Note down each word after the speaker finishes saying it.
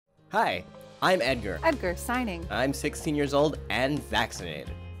Hi, I'm Edgar. Edgar, signing. I'm 16 years old and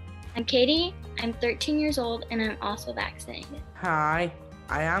vaccinated. I'm Katie. I'm 13 years old and I'm also vaccinated. Hi,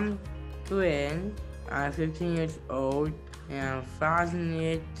 I am Quinn. I'm 15 years old and I'm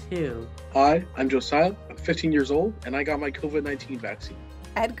vaccinated too. Hi, I'm Josya. I'm 15 years old and I got my COVID-19 vaccine.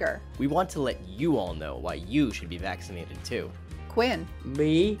 Edgar. We want to let you all know why you should be vaccinated too. Quinn.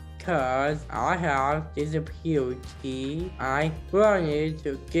 Because I have disability, I wanted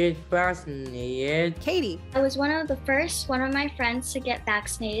to get vaccinated. Katie. I was one of my friends to get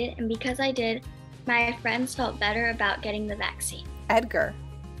vaccinated, and because I did, my friends felt better about getting the vaccine. Edgar.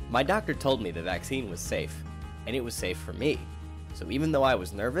 My doctor told me the vaccine was safe, and it was safe for me. So even though I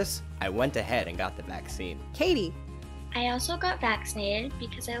was nervous, I went ahead and got the vaccine. Katie. I also got vaccinated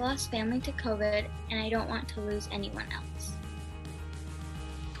because I lost family to COVID and I don't want to lose anyone else.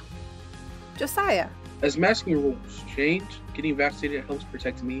 Josya. As masking rules change, getting vaccinated helps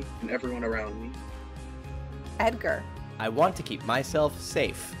protect me and everyone around me. Edgar. I want to keep myself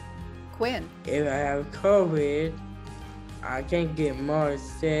safe. Quinn. If I have COVID, I can get more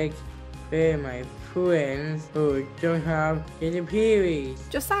sick than my friends who don't have disabilities.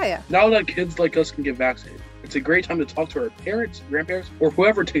 Josya. Now that kids like us can get vaccinated, it's a great time to talk to our parents, grandparents, or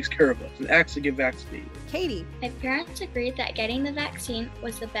whoever takes care of us and actually get vaccinated. Katie. My parents agreed that getting the vaccine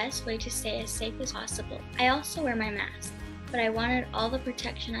was the best way to stay as safe as possible. I also wear my mask, but I wanted all the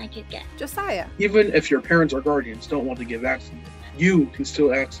protection I could get. Josya. Even if your parents or guardians don't want to get vaccinated, you can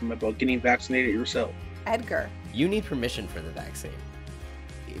still ask them about getting vaccinated yourself. Edgar. You need permission for the vaccine.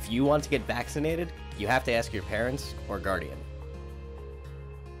 If you want to get vaccinated, you have to ask your parents or guardian.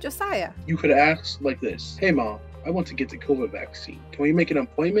 Josya. You could ask like this: Hey mom, I want to get the COVID vaccine. Can we make an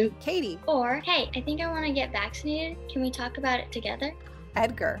appointment? Katie. Or, hey, I think I want to get vaccinated. Can we talk about it together?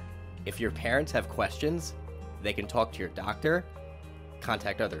 Edgar. If your parents have questions, they can talk to your doctor,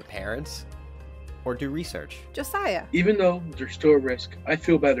 contact other parents, or do research. Josya. Even though there's still a risk, I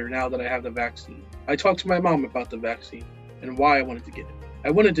feel better now that I have the vaccine. I talked to my mom about the vaccine and why I wanted to get it.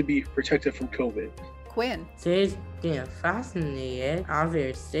 I wanted to be protected from COVID. Quinn. Since getting vaccinated, I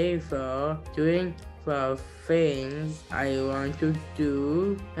feel safer doing the things I want to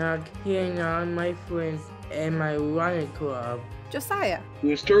do, like hanging out with my friends and my running club. Josya.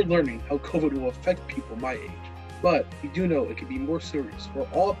 We have started learning how COVID will affect people my age, but we do know it can be more serious for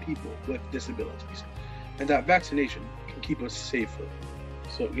all people with disabilities, and that vaccination can keep us safer.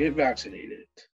 So get vaccinated.